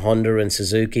noticed by Honda and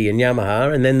Suzuki and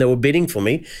Yamaha, and then they were bidding for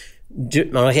me.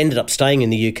 I ended up staying in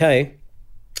the UK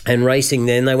and racing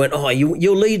then. They went,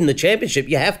 you're leading the championship,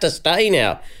 you have to stay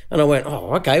now. And I went,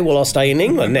 okay, well, I'll stay in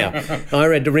England now. I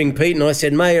had to ring Pete, and I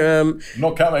said, mate,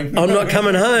 not coming. I'm not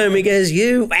coming home. He goes,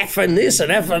 you effing this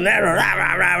and effing that.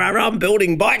 I'm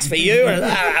building bikes for you.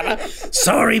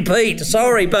 Sorry, Pete,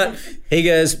 sorry. But he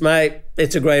goes, mate,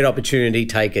 it's a great opportunity,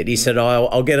 take it. He said,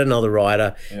 I'll get another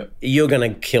rider. Yep. You're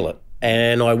going to kill it.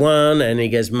 And I won, and he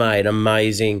goes, mate,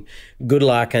 amazing, good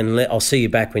luck, and I'll see you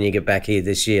back when you get back here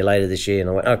later this year. And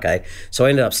I went, okay. So I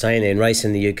ended up staying there and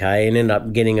racing in the UK, and ended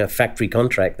up getting a factory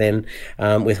contract then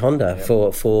with Honda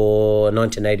for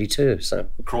 1982. So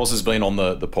Cross has been on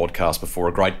the podcast before,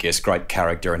 a great guest, great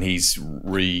character, and he's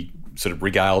sort of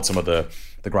regaled some of the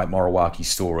great Moriwaki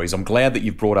stories. I'm glad that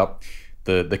you've brought up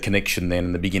the connection then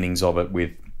and the beginnings of it with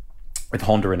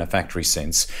Honda in a factory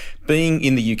sense. Being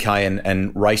in the UK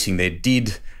and racing there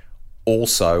did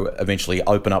also eventually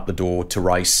open up the door to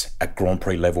race at Grand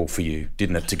Prix level for you,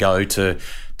 didn't it? To go to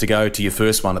your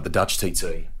first one at the Dutch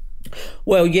TT.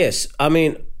 Well, yes. I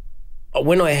mean,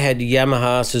 when I had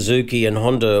Yamaha, Suzuki and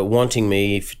Honda wanting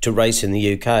me to race in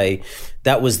the UK,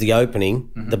 that was the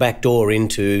opening, the back door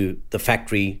into the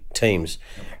factory teams.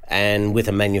 And with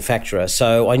a manufacturer,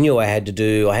 so I knew I had to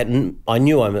do. I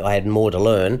had more to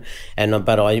learn,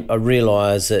 but I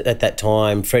realised that at that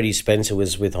time Freddie Spencer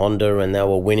was with Honda and they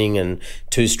were winning and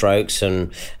 2 strokes,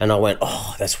 and I went,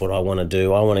 that's what I want to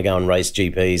do. I want to go and race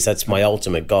GPs. That's my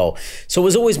ultimate goal. So it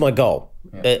was always my goal.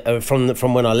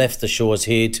 From when I left the shores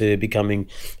here to becoming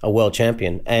a world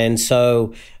champion, and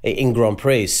so in Grand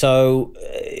Prix. So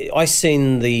I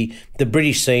seen the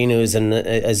British scene as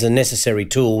a necessary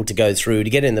tool to go through to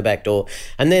get in the back door,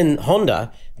 and then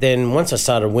Honda. then once I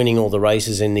started winning all the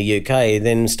races in the UK,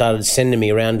 then started sending me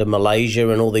around to Malaysia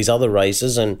and all these other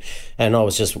races, and I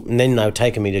was and then they were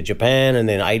taking me to Japan, and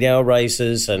then 8-hour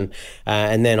races, and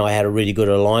then I had a really good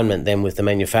alignment then with the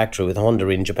manufacturer, with Honda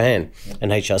in Japan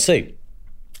and HRC.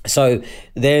 So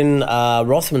then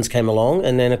Rothmans came along,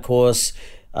 and then of course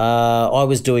I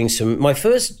was doing my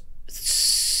first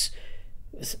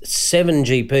 7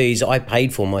 GPs I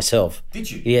paid for myself. Did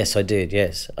you? Yes, I did,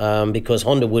 yes. Because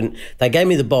Honda wouldn't... They gave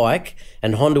me the bike,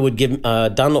 and Honda would give...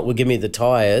 Dunlop would give me the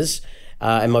tyres.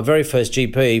 And my very first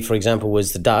GP, for example,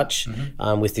 was the Dutch,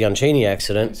 with the Uncini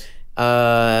accident. Yes.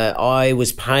 I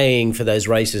was paying for those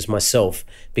races myself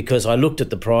because I looked at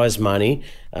the prize money,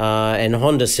 and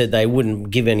Honda said they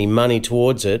wouldn't give any money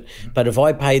towards it. But if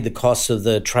I paid the costs of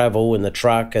the travel and the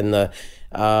truck and the...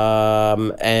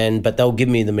 but they'll give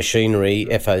me the machinery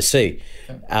FOC,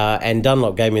 and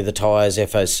Dunlop gave me the tyres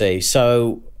FOC.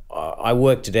 So I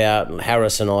worked it out, and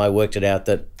Harris and I worked it out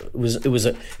that it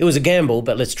was a gamble,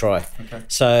 but let's try. Okay.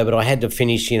 So, but I had to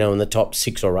finish, in the top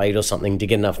 6 or 8 or something to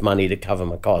get enough money to cover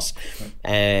my costs,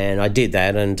 and I did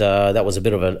that, and that was a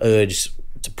bit of an urge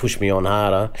to push me on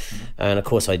harder, and of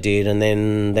course I did. And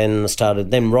then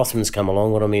Rothmans come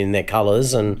along, wanted me in their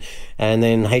colours, and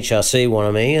then HRC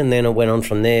wanted me, and then it went on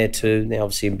from there to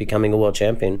obviously becoming a world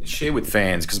champion. Share with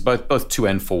fans, because both 2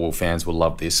 and 4-wheel fans will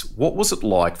love this. What was it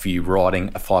like for you riding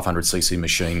a 500cc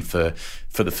machine for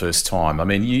the first time? I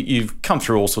mean, you've come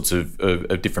through all sorts of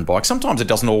different bikes. Sometimes it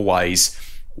doesn't always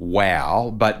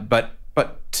wow, but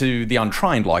to the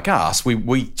untrained like us,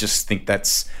 we just think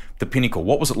that's the pinnacle.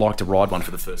 What was it like to ride one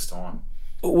for the first time?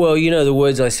 Well, the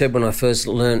words I said when I first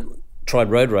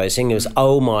tried road racing, it was,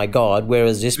 oh my God, where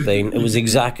has this been? It was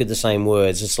exactly the same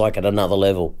words. It's like at another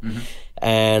level.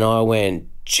 And I went,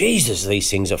 Jesus,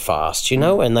 these things are fast,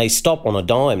 and they stop on a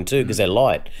dime too because they're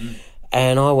light.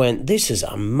 And I went, this is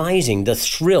amazing. The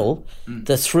thrill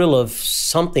of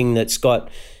something that's got,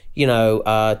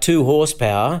 2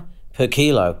 horsepower per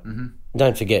kilo.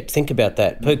 Don't forget, think about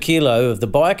that. Per kilo of the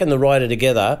bike and the rider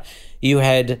together, you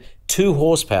had 2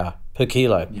 horsepower per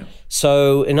kilo. Yep.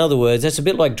 So, in other words, that's a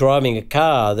bit like driving a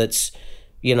car that's,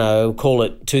 call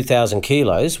it 2,000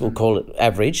 kilos, we'll call it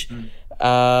average.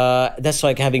 That's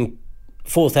like having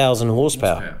 4,000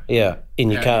 horsepower. Yeah,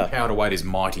 in your car. Power to weight is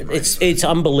mighty. It's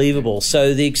unbelievable.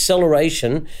 So the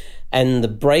acceleration and the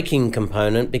braking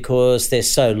component, because they're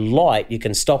so light, you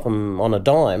can stop them on a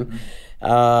dime,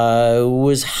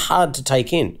 was hard to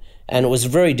take in, and it was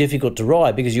very difficult to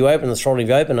ride because you open the throttle, if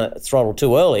you open a throttle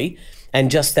too early,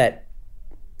 and just that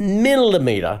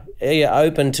millimetre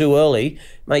open too early,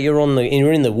 mate, you're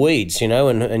in the weeds,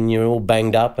 and you're all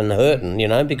banged up and hurting,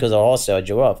 because the horse side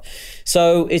you off.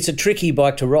 So it's a tricky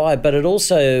bike to ride, but it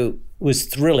also was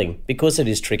thrilling because it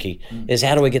is tricky. Is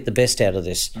how do I get the best out of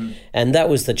this? And that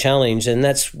was the challenge, and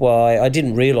that's why I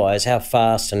didn't realise how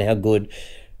fast and how good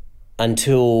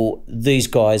until these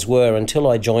guys were, until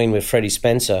I joined with Freddie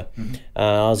Spencer.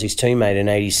 I was his teammate in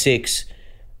 86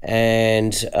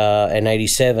 and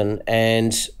 87,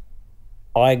 and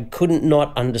I couldn't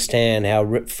not understand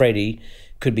how Freddie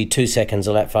could be 2 seconds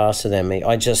a lap faster than me.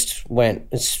 I just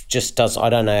went, I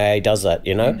don't know how he does that,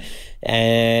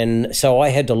 And so I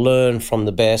had to learn from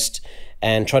the best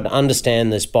and try to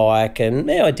understand this bike,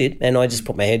 and I did, and I just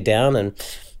put my head down and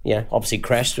obviously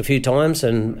crashed a few times,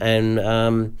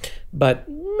 but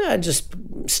I just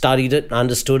studied it,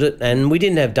 understood it, and we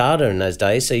didn't have data in those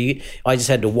days, so I just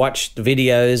had to watch the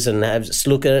videos and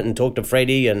look at it and talk to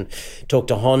Freddie and talk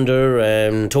to Honda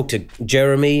and talk to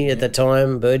Jeremy at that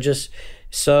time, Burgess.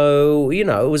 So, it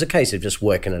was a case of just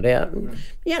working it out.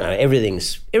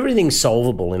 Everything's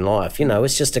solvable in life.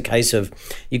 It's just a case of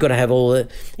you got to have all the,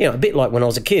 a bit like when I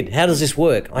was a kid. How does this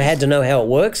work? I had to know how it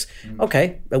works.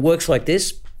 Okay, it works like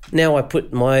this. Now I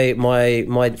put my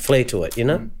flair to it,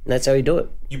 And that's how you do it.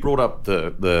 You brought up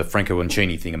the Franco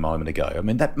Uncini thing a moment ago. I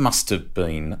mean, that must have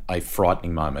been a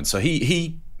frightening moment. So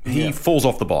he falls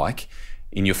off the bike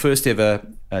in your first ever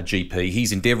GP.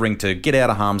 He's endeavouring to get out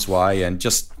of harm's way, and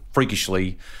just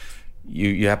freakishly,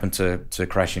 you happen to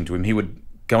crash into him. He would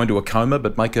go into a coma,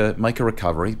 but make a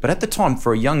recovery. But at the time,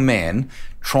 for a young man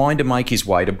trying to make his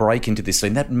way to break into this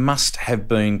scene, that must have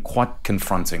been quite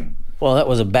confronting. Well, that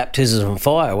was a baptism of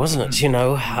fire, wasn't it?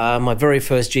 My very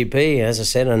first GP, as I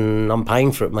said, and I'm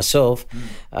paying for it myself.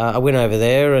 I went over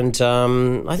there, and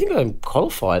I think I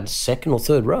qualified 2nd or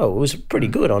 3rd row. It was pretty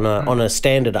good on a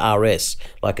standard RS,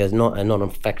 like not a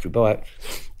factory bike,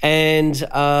 and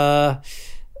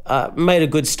made a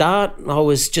good start. I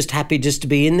was just happy just to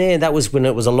be in there. That was when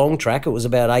it was a long track. It was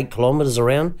about 8 kilometres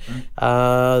around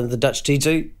the Dutch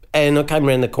T2, and I came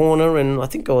around the corner, and I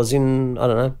think I was in, I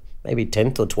don't know, maybe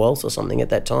 10th or 12th or something at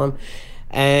that time.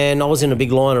 And I was in a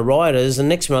big line of riders, and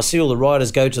next to me I see all the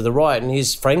riders go to the right, and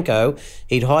here's Franco.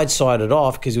 He'd hide-sided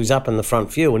off because he was up in the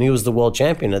front field, and he was the world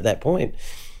champion at that point.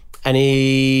 And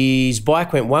his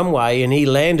bike went one way, and he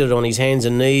landed on his hands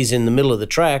and knees in the middle of the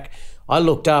track. I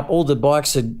looked up, all the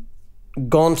bikes had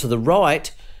gone to the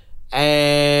right,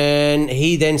 and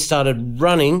he then started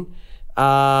running,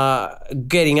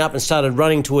 getting up and started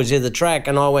running towards the other track,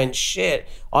 and I went, shit,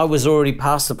 I was already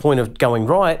past the point of going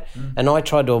right, and I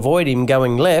tried to avoid him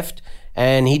going left,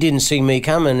 and he didn't see me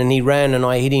coming, and he ran, and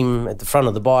I hit him at the front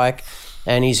of the bike,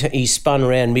 and he spun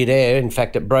around mid-air. In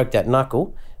fact, it broke that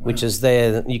knuckle, which is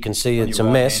there. You can see it's a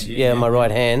mess. Yeah, my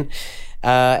right hand.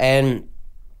 And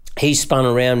he spun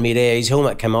around mid-air. His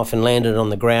helmet came off and landed on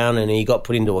the ground, and he got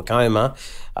put into a coma.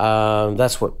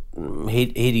 That's what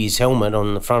hit his helmet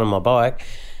on the front of my bike.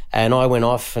 And I went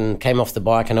off and came off the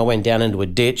bike, and I went down into a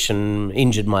ditch and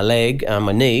injured my leg,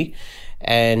 my knee.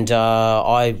 And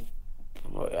I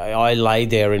lay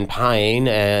there in pain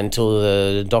until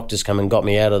the doctors come and got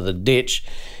me out of the ditch.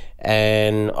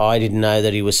 And I didn't know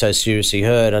that he was so seriously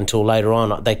hurt until later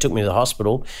on. They took me to the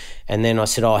hospital, and then I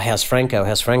said, "Oh, how's Franco?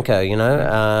 How's Franco?" You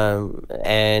know,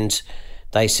 and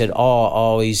they said,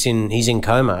 "Oh, he's in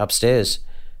coma upstairs."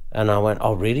 And I went,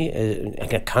 "Oh, really?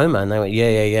 A coma?" And they went,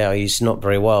 "Yeah. He's not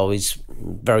very well. He's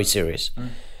very serious."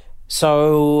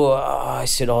 So I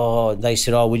said, they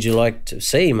said, would you like to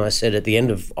see him? I said,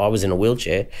 I was in a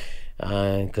wheelchair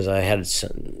because I had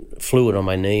some fluid on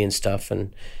my knee and stuff,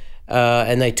 and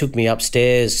they took me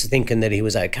upstairs thinking that he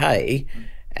was okay,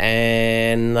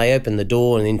 and they opened the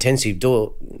door, an intensive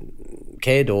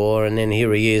care door, and then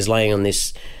here he is laying on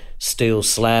this steel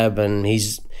slab, and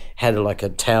he's had like a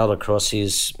towel across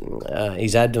his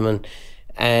abdomen,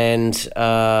 and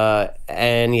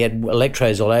he had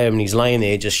electrodes all over him, and he's laying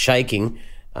there just shaking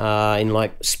in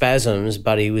like spasms,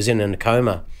 but he was in a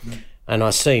coma. And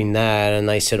I seen that, and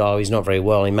they said, he's not very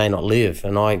well, he may not live.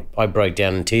 And I broke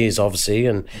down in tears, obviously,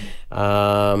 and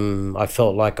I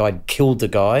felt like I'd killed the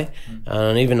guy,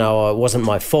 and even though it wasn't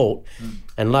my fault.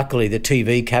 And luckily the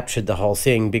TV captured the whole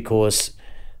thing because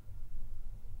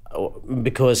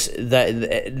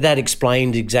that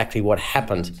explained exactly what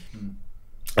happened.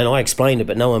 And I explained it,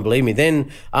 but no one believed me. Then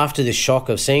after this shock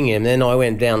of seeing him, then I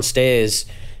went downstairs.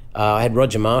 I had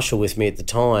Roger Marshall with me at the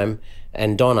time,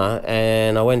 and Donna,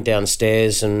 and I went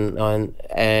downstairs, and I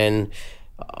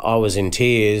was in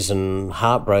tears and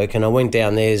heartbroken. I went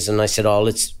down there, and they said,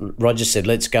 Roger said,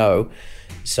 let's go.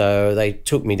 So they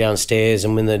took me downstairs,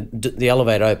 and when the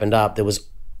elevator opened up, there was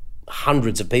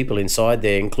hundreds of people inside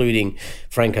there, including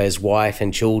Franco's wife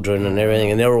and children and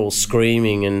everything, and they're all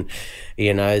screaming, and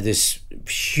this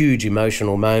huge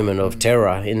emotional moment of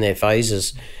terror in their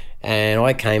faces. And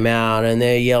I came out, and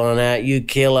they're yelling out, "You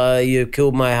killer, you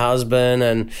killed my husband,"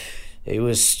 and it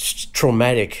was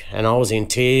traumatic, and I was in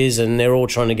tears, and they're all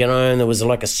trying to get on. There was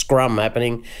like a scrum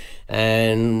happening,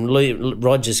 and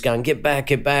Roger's going, get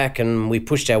back, and we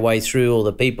pushed our way through all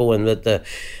the people, and that the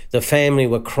family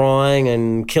were crying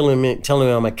and telling me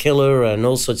I'm a killer and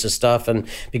all sorts of stuff, and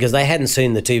because they hadn't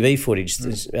seen the TV footage.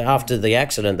 After the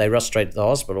accident, they rushed straight to the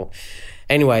hospital.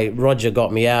 Anyway, Roger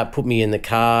got me out, put me in the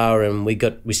car, and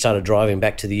we started driving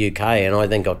back to the UK, and I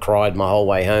think I cried my whole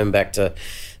way home back to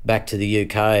the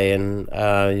UK, and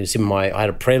it was I had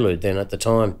a Prelude then at the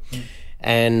time.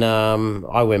 And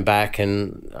I went back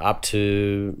and up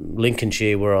to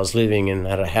Lincolnshire where I was living, and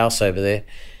had a house over there,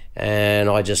 and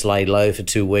I just laid low for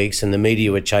 2 weeks, and the media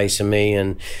were chasing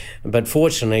me, but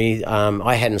fortunately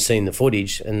I hadn't seen the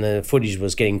footage, and the footage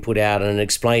was getting put out, and it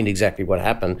explained exactly what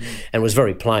happened, and it was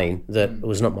very plain that it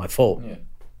was not my fault.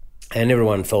 And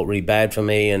everyone felt really bad for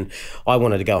me, and I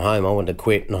wanted to go home. I wanted to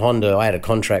quit. And Honda, I had a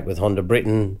contract with Honda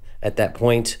Britain at that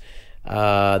point.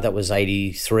 That was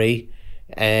 83.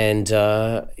 And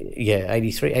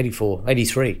 83, 84,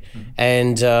 83.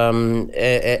 And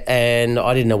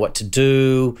I didn't know what to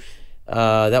do.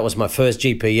 That was my first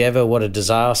GP ever. What a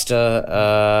disaster.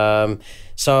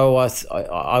 So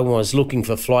I was looking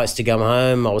for flights to come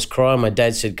home. I was crying. My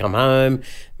dad said, come home.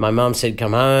 My mum said,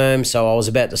 come home. So I was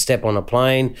about to step on a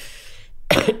plane.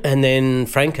 And then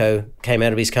Franco came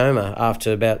out of his coma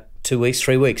after about 2 weeks,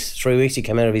 3 weeks. 3 weeks he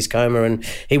came out of his coma, and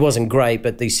he wasn't great,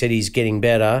 but they said he's getting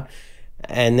better.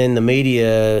 And then the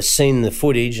media seen the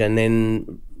footage and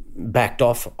then backed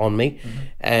off on me,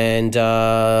 and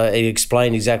it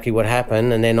explained exactly what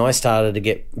happened. And then I started to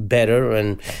get better,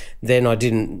 and then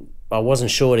I wasn't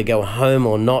sure to go home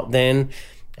or not then.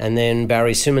 And then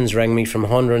Barry Simmons rang me from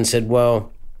Honda and said,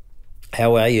 well,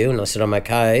 how are you? And I said, I'm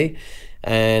okay.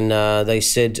 And they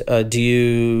said,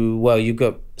 you've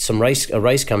got a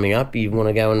race coming up. You want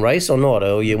to go and race or not?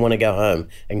 Or you want to go home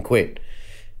and quit?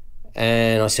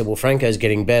 And I said, well, Franco's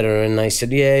getting better. And they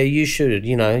said, yeah, you should,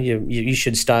 you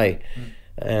should stay.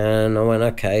 And I went,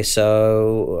 okay.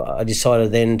 So I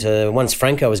decided then once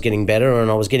Franco was getting better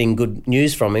and I was getting good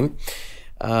news from him,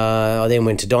 I then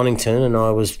went to Donington and I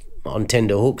was on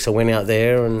tender hooks. I went out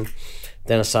there and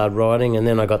then I started riding, and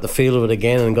then I got the feel of it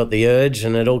again and got the urge,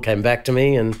 and it all came back to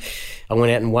me, and I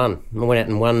went out and won. I went out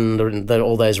and won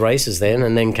all those races then,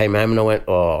 and then came home and I went,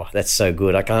 oh, that's so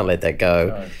good. I can't let that go.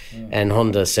 Right, yeah. And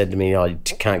Honda said to me, oh, you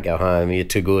can't go home. You're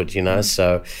too good,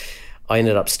 So I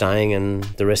ended up staying, and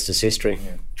the rest is history.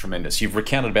 Yeah, tremendous. You've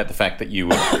recounted about the fact that you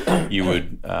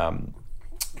would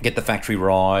get the factory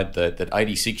ride, that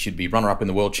 86 you'd be runner-up in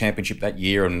the World Championship that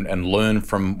year and learn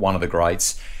from one of the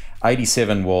greats.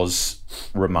 87 was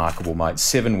remarkable, mate.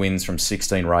 7 wins from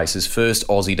 16 races. First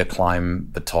Aussie to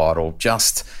claim the title.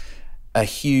 Just a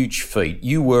huge feat.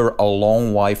 You were a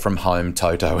long way from home,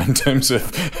 Toto, in terms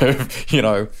of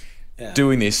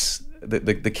doing this.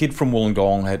 The kid from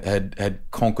Wollongong had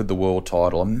conquered the world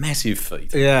title. A massive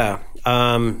feat. Yeah.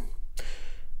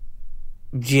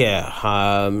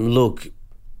 Look,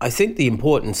 I think the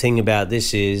important thing about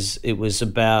this is it was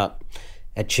about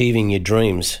achieving your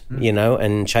dreams,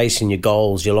 and chasing your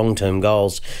goals, your long-term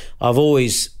goals. I've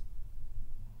always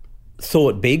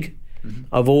thought big.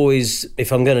 I've always,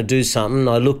 if I'm going to do something,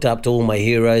 I looked up to all my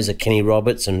heroes, Kenny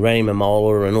Roberts and Randy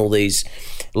Mamola and all these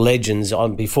legends.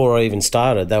 Before I even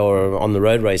started, they were on the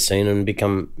road race scene and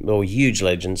were huge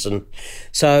legends. And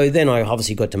so then I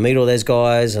obviously got to meet all those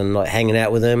guys and hanging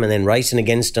out with them and then racing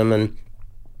against them.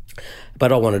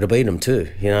 But I wanted to beat them too,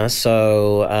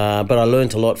 So, but I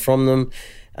learnt a lot from them.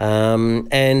 I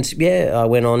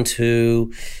went on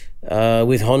to,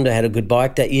 with Honda, had a good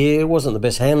bike that year. It wasn't the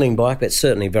best handling bike, but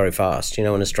certainly very fast, in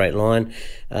a straight line.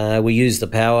 We used the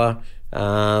power,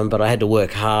 but I had to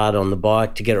work hard on the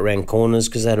bike to get it around corners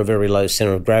because they had a very low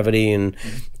centre of gravity and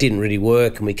didn't really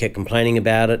work, and we kept complaining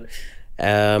about it.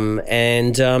 I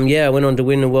went on to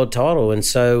win the world title, and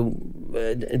so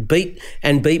beat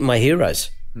my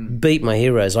heroes. Beat my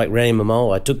heroes like Randy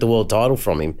Mamola. I took the world title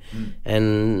from him,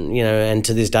 and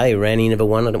to this day, Randy never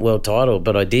won a world title,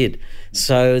 but I did.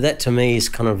 So that to me is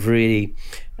kind of really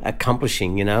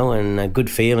accomplishing, and a good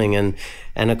feeling. And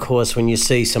of course, when you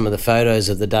see some of the photos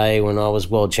of the day when I was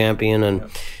world champion, and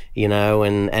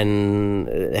and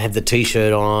have the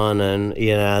T-shirt on, and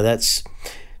it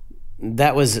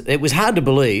was hard to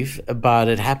believe, but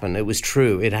it happened. It was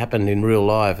true. It happened in real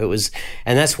life.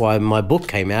 And that's why my book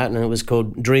came out, and it was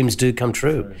called Dreams Do Come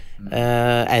True.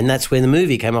 And that's where the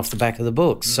movie came off the back of the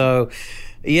book. So,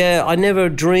 I never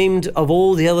dreamed of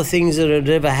all the other things that had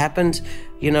ever happened.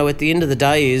 At the end of the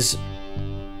day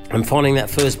I'm finding that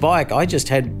first bike. I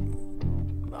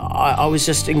was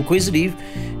just inquisitive,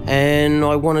 and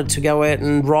I wanted to go out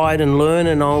and ride and learn,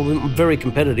 and I'm very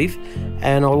competitive,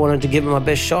 and I wanted to give it my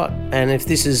best shot. And if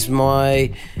this is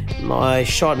my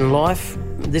shot in life,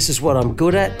 this is what I'm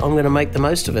good at, I'm going to make the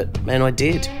most of it. And I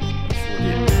did.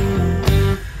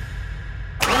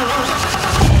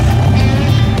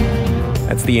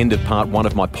 That's the end of part 1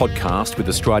 of my podcast with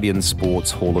Australian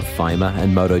Sports Hall of Famer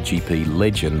and MotoGP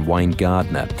legend Wayne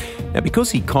Gardner. Now, because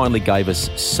he kindly gave us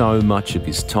so much of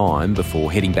his time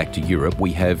before heading back to Europe,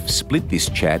 we have split this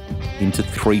chat into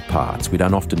 3 parts. We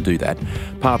don't often do that.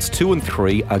 Parts 2 and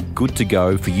 3 are good to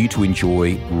go for you to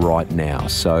enjoy right now.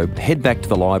 So head back to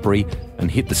the library and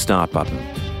hit the start button.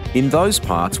 In those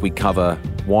parts, we cover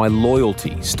why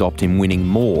loyalty stopped him winning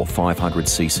more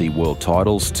 500cc world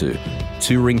titles to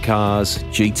touring cars,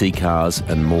 GT cars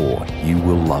and more. You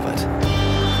will love it.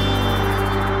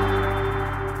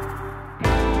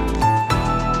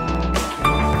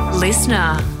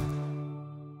 Listener.